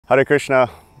Hare Krishna,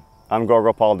 I'm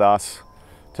Gaura Gopala.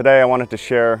 Today I wanted to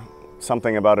share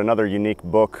something about another unique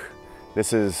book.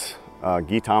 This is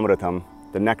Gitamrtam,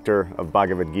 the Nectar of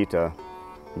Bhagavad-gītā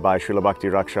by Śrīla Bhakti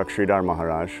Rakṣaka Śrīdhara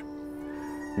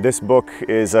Mahārāja. This book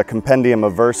is a compendium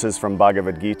of verses from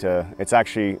Bhagavad-gītā. It's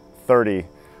actually 30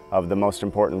 of the most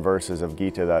important verses of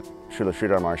Gita that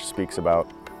Śrīdhara Mahārāja speaks about.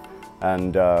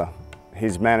 And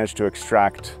he's managed to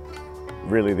extract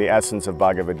really the essence of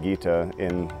Bhagavad-gītā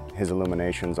in his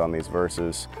illuminations on these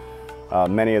verses.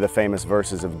 Many of the famous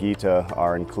verses of Gita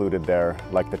are included there,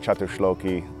 like the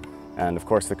Chatushloki, and of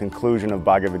course the conclusion of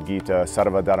Bhagavad-gītā,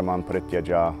 Sarva Dharman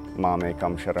Parityaja, Mam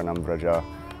Ekam Sharanam Vraja,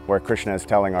 where Krishna is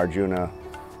telling Arjuna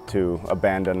to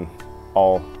abandon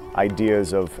all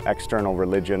ideas of external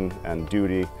religion and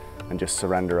duty and just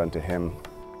surrender unto him.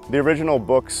 The original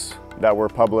books that were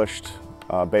published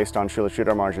based on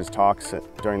Śrīdhara Mahārāja's talks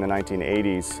during the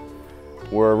 1980s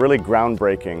were really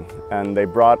groundbreaking, and they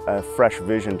brought a fresh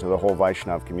vision to the whole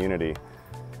Vaishnava community.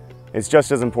 It's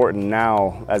just as important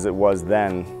now as it was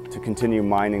then to continue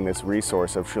mining this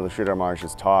resource of Śrīdhara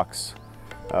Mahārāja's talks.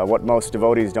 What most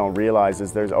devotees don't realize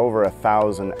is there's over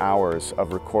 1,000 hours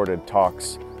of recorded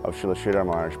talks of Śrīdhara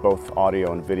Mahārāja, both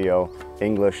audio and video,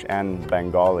 English and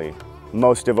Bengali.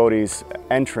 Most devotees'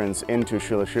 entrance into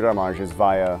Śrīdhara Mahārāja is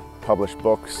via published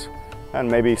books and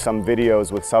maybe some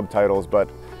videos with subtitles, but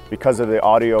because of the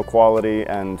audio quality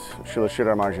and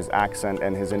Śrīdhara Mahārāja's accent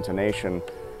and his intonation,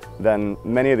 then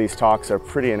many of these talks are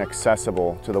pretty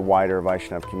inaccessible to the wider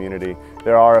Vaishnava community.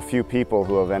 There are a few people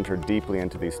who have entered deeply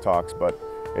into these talks, but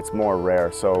it's more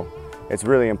rare. So it's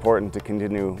really important to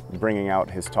continue bringing out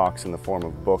his talks in the form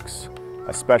of books,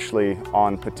 especially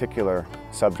on particular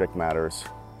subject matters.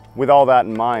 With all that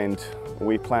in mind,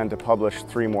 we plan to publish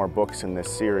 3 more books in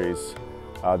this series.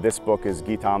 This book is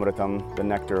Gitamrtam, the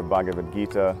Nectar of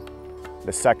Bhagavad-gītā.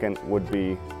 The second would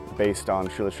be based on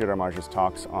Śrīdhara Mahārāja's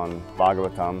talks on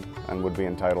Bhagavatam and would be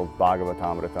entitled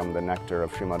Bhagavatamṛtam, the Nectar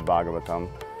of Śrīmad Bhagavatam.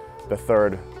 The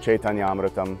third,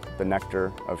 Chaitanyamṛtam, the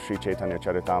Nectar of Śrī Chaitanya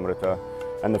Charitamrita.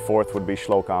 And the fourth would be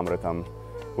Shlokamṛtam,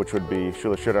 which would be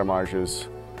Śrīdhara Mahārāja's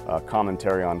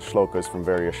commentary on shlokas from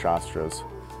various shastras.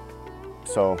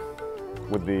 So,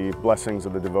 with the blessings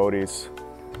of the devotees,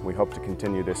 we hope to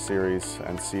continue this series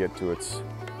and see it to its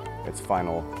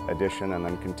final edition, and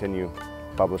then continue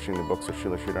publishing the books of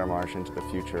Śrīdhara Mahārāja into the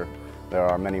future. There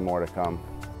are many more to come.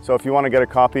 So if you want to get a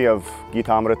copy of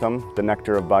Gitamrtam, the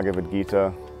Nectar of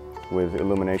Bhagavad-gītā, with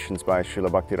illuminations by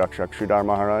Śrīla Bhakti Rakṣaka Śrīdhara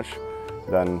Mahārāja,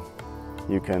 then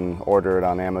you can order it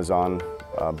on Amazon,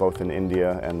 both in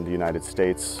India and the United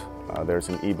States. There's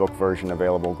an ebook version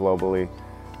available globally,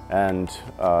 and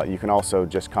you can also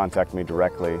just contact me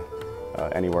directly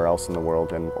anywhere else in the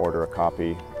world and order a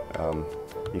copy.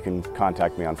 You can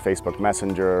contact me on Facebook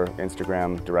Messenger,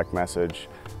 Instagram, direct message,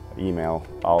 email.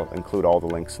 I'll include all the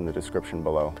links in the description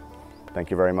below.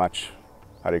 Thank you very much.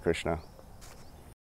 Hare Krishna.